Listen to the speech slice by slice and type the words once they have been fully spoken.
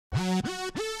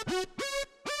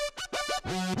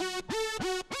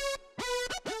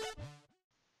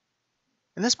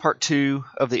In this part 2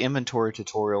 of the inventory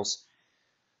tutorials,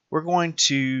 we're going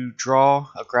to draw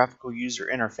a graphical user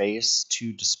interface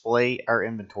to display our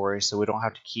inventory so we don't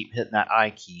have to keep hitting that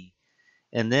I key.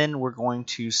 And then we're going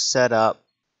to set up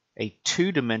a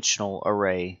two-dimensional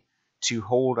array to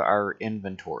hold our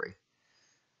inventory.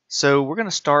 So we're going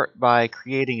to start by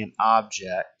creating an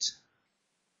object,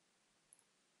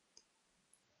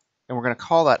 and we're going to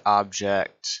call that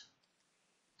object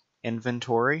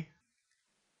inventory.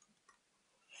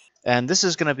 And this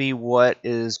is going to be what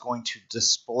is going to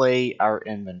display our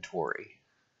inventory.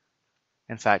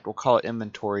 In fact, we'll call it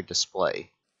inventory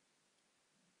display.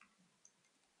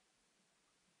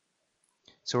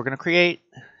 So we're going to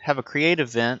have a create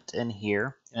event in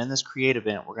here, and in this create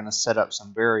event we're going to set up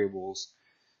some variables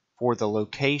for the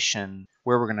location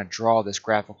where we're going to draw this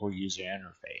graphical user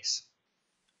interface.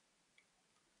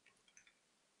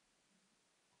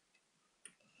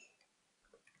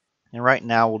 And right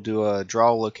now we'll do a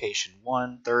draw location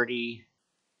 1, 30,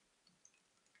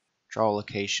 draw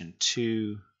location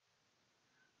 2,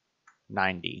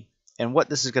 90. And what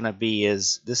this is going to be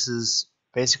is this is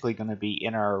basically going to be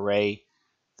in our array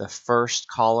the first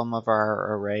column of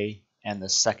our array and the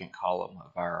second column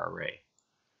of our array.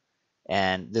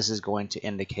 And this is going to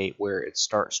indicate where it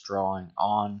starts drawing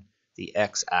on the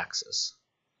x-axis.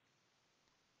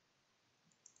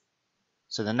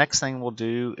 So the next thing we'll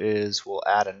do is we'll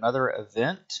add another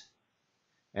event,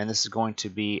 and this is going to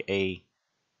be a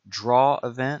draw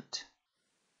event,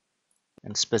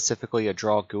 and specifically a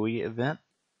Draw GUI event.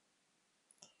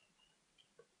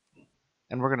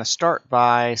 And we're going to start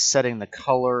by setting the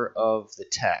color of the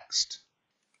text.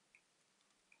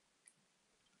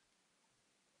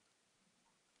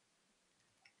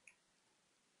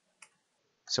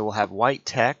 So we'll have white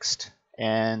text,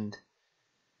 and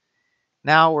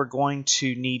now we're going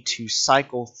to need to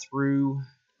cycle through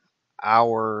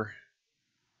our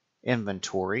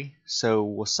inventory. So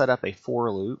we'll set up a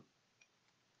for loop.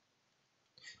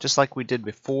 Just like we did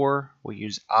before, we'll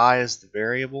use I as the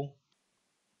variable.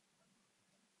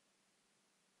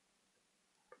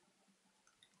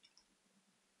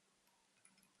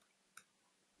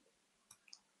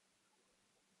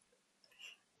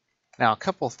 Now a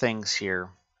couple things here.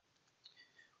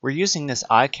 We're using this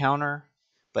I counter,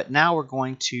 but now we're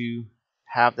going to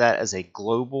have that as a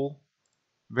global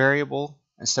variable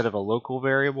instead of a local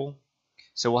variable.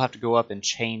 So we'll have to go up and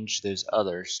change those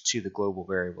others to the global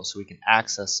variable so we can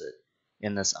access it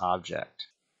in this object.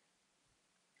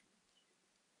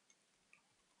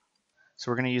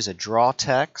 So we're going to use a draw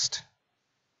text,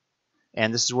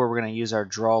 and this is where we're going to use our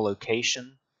draw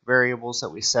location variables that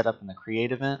we set up in the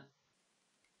create event.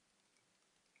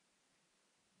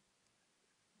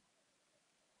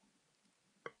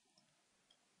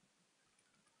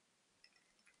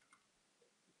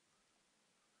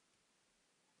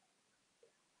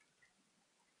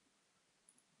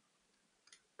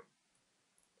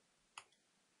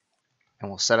 And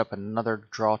we'll set up another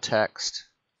draw text,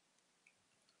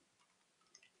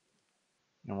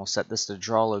 and we'll set this to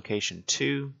draw location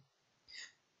 2.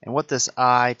 And what this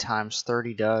I times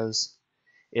 30 does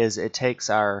is it takes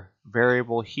our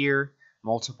variable here,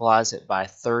 multiplies it by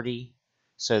 30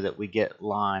 so that we get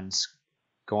lines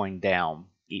going down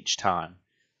each time.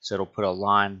 So it'll put a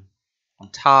line on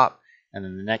top, and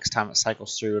then the next time it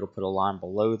cycles through it'll put a line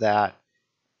below that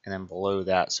and then below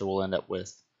that, so we'll end up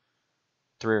with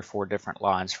 3 or 4 different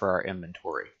lines for our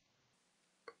inventory.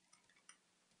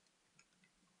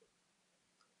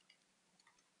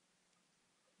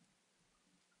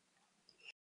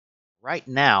 Right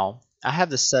now I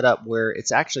have this set up where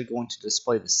it's actually going to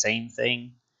display the same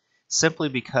thing simply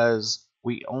because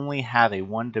we only have a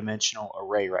one-dimensional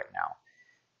array right now.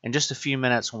 In just a few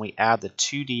minutes, when we add the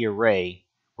 2D array,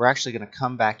 we're actually going to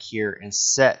come back here and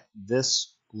set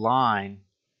this line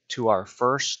to our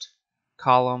first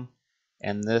column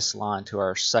and this line to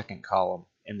our second column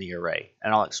in the array.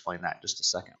 And I'll explain that in just a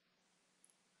second.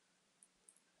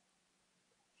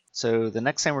 So the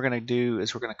next thing we're going to do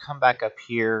is we're going to come back up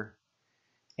here,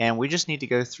 and we just need to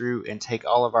go through and take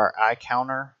all of our I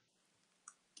counter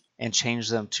and change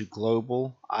them to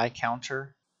global I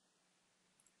counter.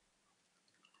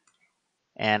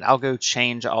 And I'll go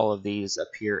change all of these up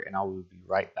here, and I will be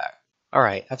right back.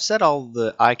 Alright, I've set all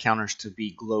the I counters to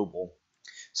be global.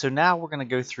 So now we're going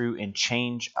to go through and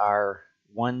change our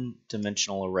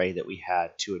one-dimensional array that we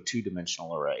had to a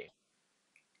two-dimensional array.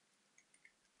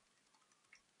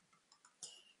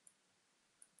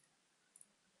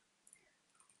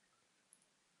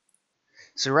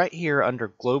 So right here under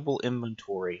global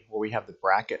inventory, where we have the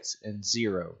brackets and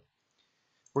 0,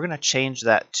 we're going to change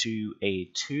that to a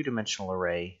two-dimensional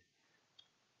array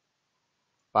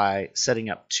by setting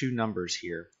up two numbers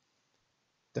here.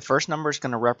 The first number is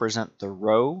going to represent the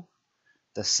row.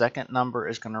 The second number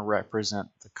is going to represent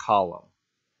the column.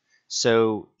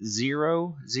 So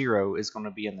 0, 0 is going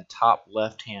to be in the top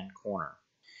left-hand corner.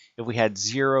 If we had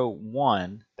 0,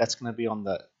 1, that's going to be on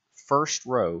the first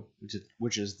row,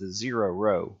 which is the 0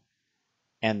 row,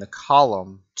 and the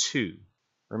column 2.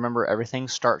 Remember, everything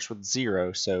starts with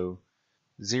 0, so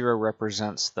 0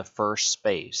 represents the first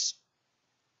space.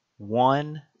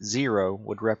 1, 0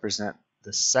 would represent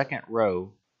the second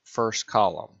row, first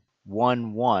column.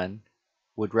 1, 1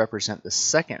 would represent the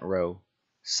second row,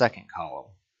 second column.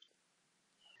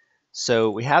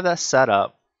 So we have that set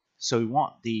up. So we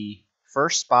want the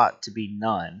first spot to be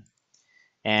none,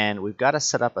 and we've got to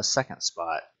set up a second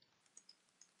spot.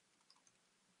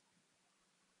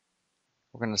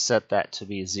 We're going to set that to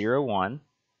be 0, 1,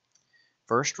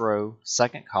 first row,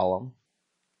 second column,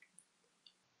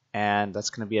 and that's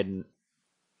going to be a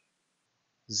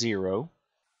 0.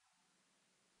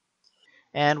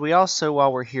 And we also,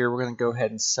 while we're here, we're going to go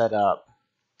ahead and set up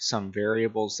some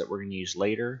variables that we're going to use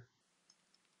later.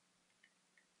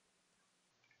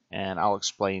 And I'll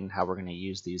explain how we're going to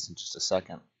use these in just a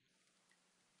second.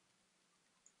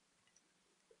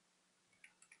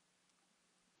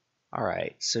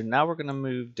 Alright, so now we're going to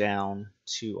move down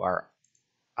to our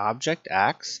object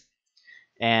axe,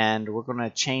 and we're going to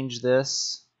change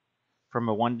this from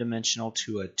a one-dimensional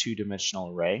to a two-dimensional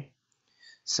array.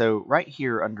 So right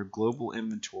here under global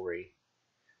inventory,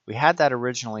 we had that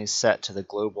originally set to the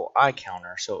global I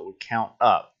counter, so it would count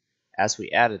up as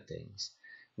we added things.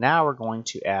 Now we're going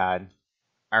to add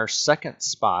our second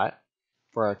spot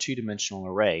for our two-dimensional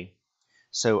array.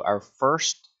 So our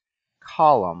first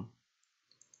column,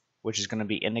 which is going to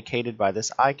be indicated by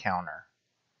this I counter,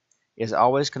 is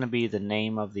always going to be the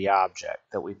name of the object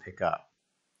that we pick up.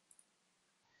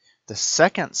 The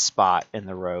second spot in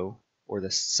the row, or the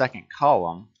second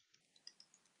column,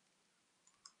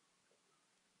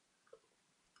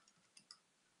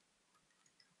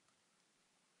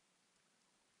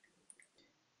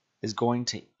 is going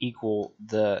to equal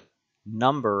the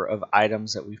number of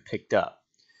items that we've picked up.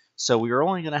 So we are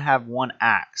only going to have one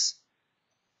axe.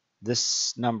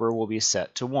 This number will be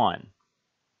set to 1.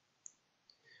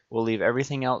 We'll leave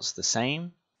everything else the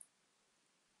same.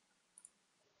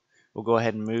 We'll go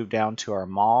ahead and move down to our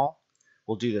maul.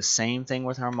 We'll do the same thing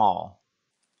with our maul.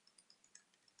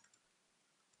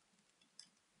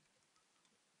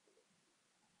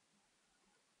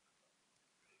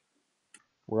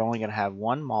 We're only going to have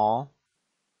one maul,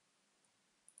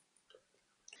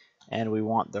 and we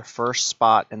want the first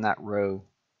spot in that row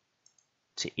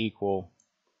to equal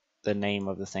the name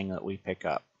of the thing that we pick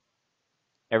up.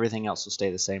 Everything else will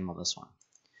stay the same on this one.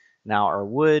 Now our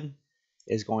wood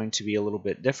is going to be a little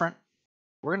bit different.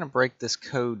 We're going to break this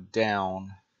code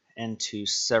down into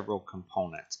several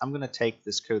components. I'm going to take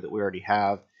this code that we already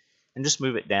have and just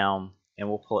move it down, and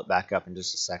we'll pull it back up in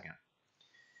just a second.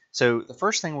 So the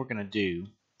first thing we're going to do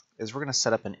is we're going to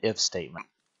set up an if statement.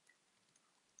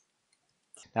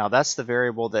 Now that's the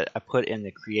variable that I put in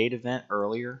the create event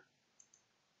earlier,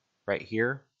 right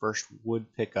here, first wood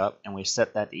pickup, and we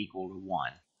set that to equal to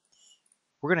 1.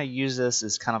 We're going to use this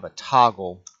as kind of a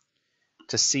toggle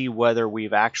to see whether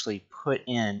we've actually put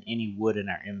in any wood in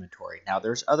our inventory. Now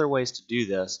there's other ways to do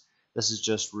this. This is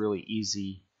just really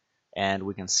easy, and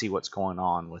we can see what's going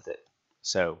on with it.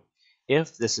 So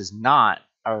if this is not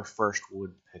our first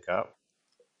wood pickup,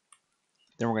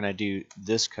 then we're going to do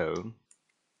this code,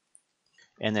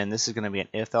 and then this is going to be an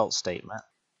if-else statement.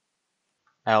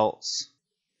 Else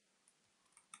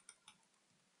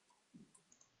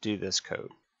do this code.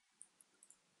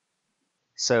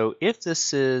 So if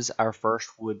this is our first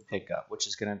wood pickup, which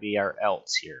is going to be our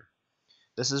else here,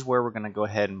 this is where we're going to go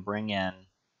ahead and bring in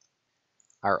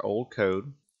our old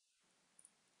code.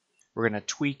 We're going to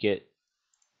tweak it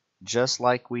just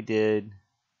like we did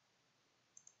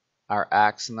our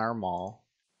axe and our maul.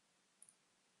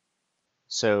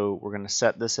 So we're going to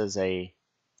set this as a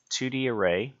 2D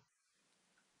array.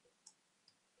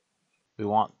 We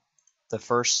want the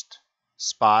first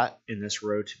spot in this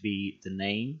row to be the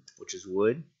name, which is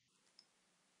wood.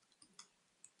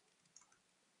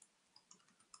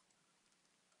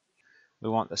 We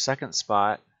want the second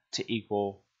spot to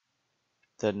equal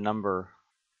the number,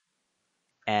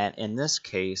 and in this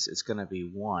case it's going to be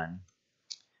 1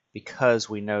 because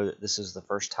we know that this is the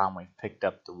first time we've picked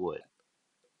up the wood.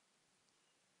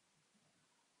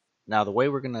 Now the way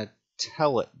we're going to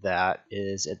tell it that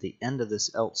is at the end of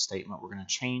this else statement, we're going to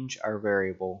change our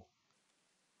variable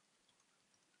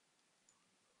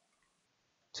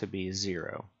to be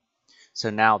 0. So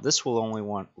now this will only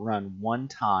run one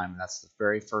time. That's the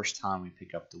very first time we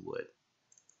pick up the wood.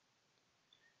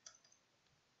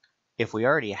 If we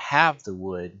already have the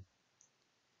wood,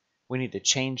 we need to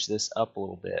change this up a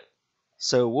little bit.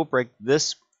 So we'll break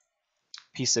this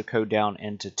piece of code down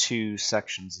into two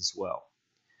sections as well.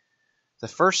 The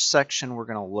first section we're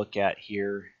going to look at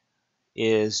here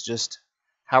is just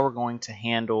how we're going to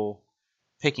handle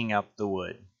picking up the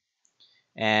wood.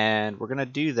 And we're going to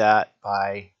do that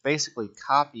by basically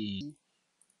copying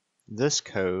this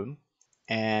code,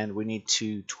 and we need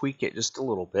to tweak it just a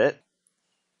little bit.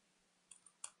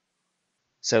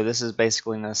 So this is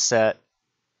basically going to set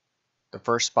the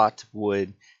first spot to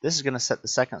wood. This is going to set the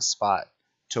second spot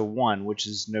to 1, which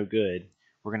is no good.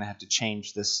 We're going to have to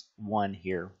change this 1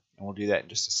 here, and we'll do that in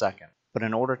just a second. But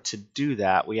in order to do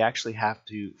that, we actually have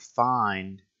to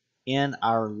find in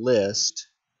our list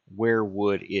where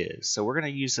wood is. So we're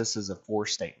going to use this as a for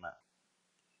statement.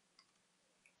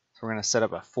 So we're going to set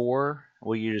up a for.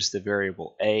 We'll use the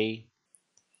variable a,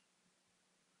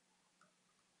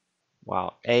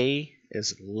 while a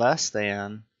is less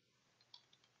than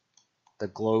the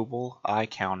global I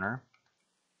counter.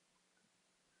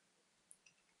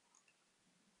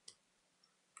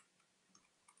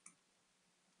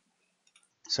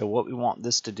 So what we want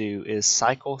this to do is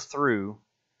cycle through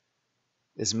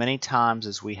as many times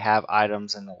as we have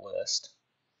items in the list.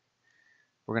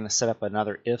 We're going to set up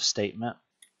another if statement.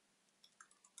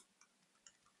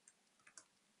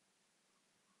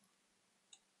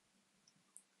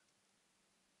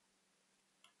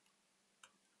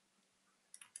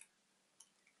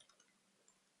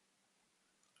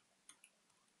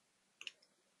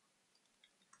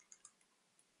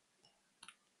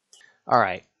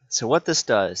 Alright, so what this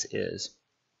does is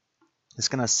it's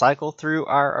going to cycle through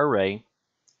our array.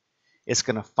 It's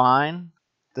going to find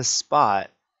the spot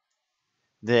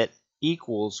that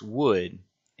equals wood,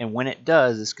 and when it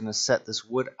does, it's going to set this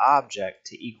wood object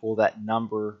to equal that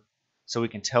number so we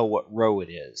can tell what row it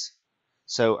is.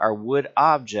 So our wood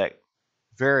object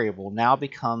variable now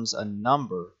becomes a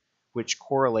number which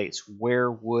correlates where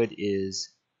wood is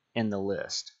in the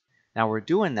list. Now we're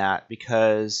doing that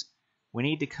because we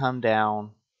need to come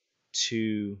down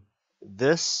to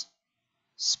this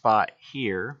spot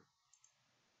here,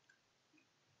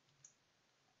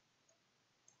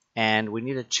 and we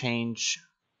need to change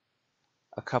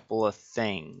a couple of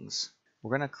things.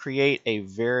 We're going to create a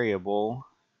variable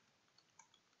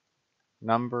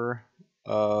number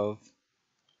of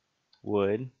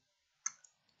wood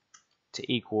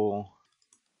to equal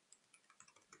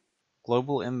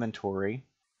global inventory.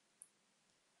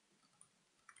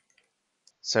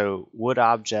 So wood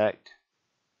object,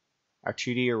 our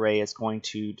 2D array, is going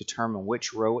to determine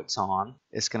which row it's on.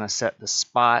 It's going to set the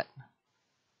spot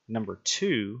number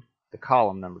 2, the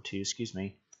column number 2, excuse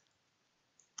me,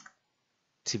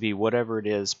 to be whatever it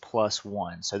is plus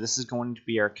 1. So this is going to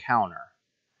be our counter.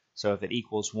 So if it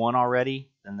equals 1 already,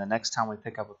 then the next time we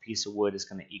pick up a piece of wood is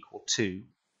going to equal 2.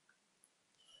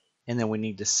 And then we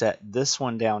need to set this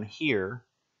one down here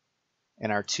in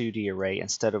our 2D array.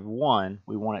 Instead of 1,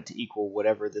 we want it to equal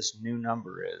whatever this new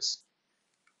number is.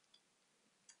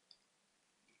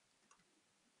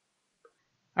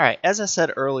 Alright, as I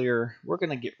said earlier, we're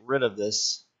going to get rid of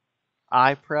this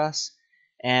I press,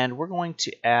 and we're going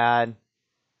to add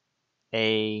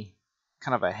a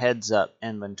kind of a heads up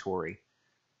inventory.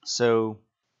 So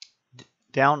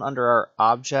down under our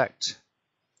object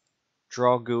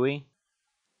Draw GUI,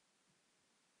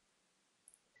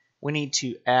 we need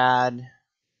to add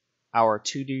our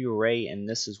 2D array in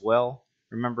this as well.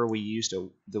 Remember, we used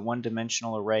the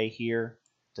one-dimensional array here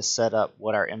to set up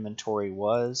what our inventory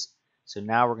was. So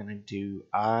now we're going to do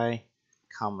I,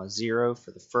 0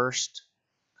 for the first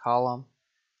column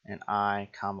and I,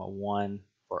 1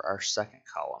 for our second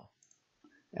column.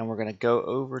 And we're going to go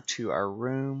over to our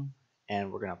room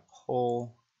and we're going to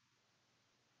pull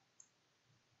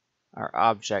our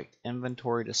object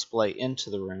inventory display into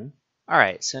the room.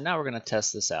 Alright, so now we're going to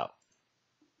test this out.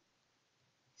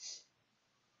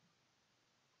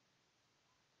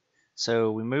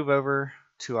 So we move over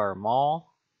to our mall.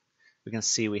 We can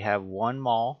see we have one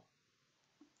mall.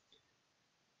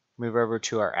 Move over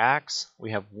to our axe.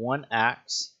 We have one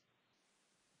axe.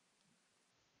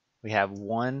 We have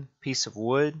one piece of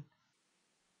wood.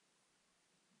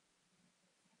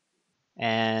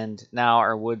 And now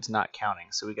our wood's not counting,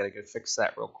 so we got to go fix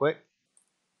that real quick.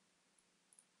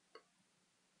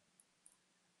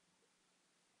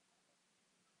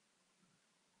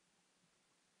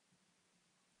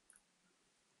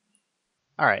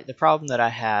 Alright, the problem that I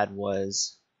had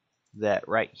was that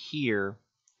right here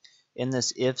in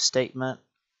this if statement,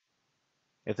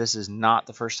 if this is not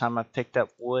the first time I've picked up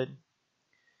wood,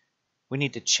 we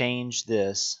need to change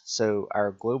this so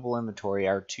our global inventory,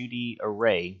 our 2D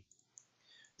array,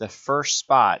 the first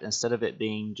spot, instead of it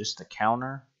being just a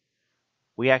counter,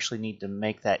 we actually need to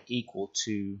make that equal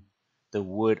to the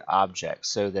wood object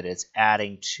so that it's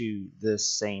adding to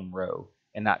this same row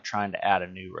and not trying to add a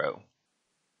new row.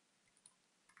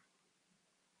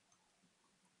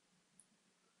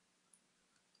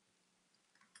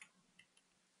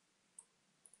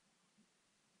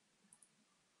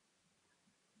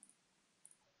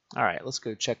 All right, let's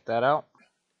go check that out.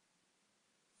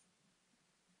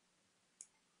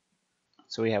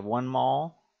 So we have one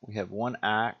maul, we have one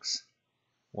axe,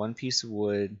 one piece of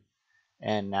wood,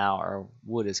 and now our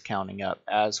wood is counting up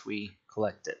as we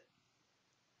collect it.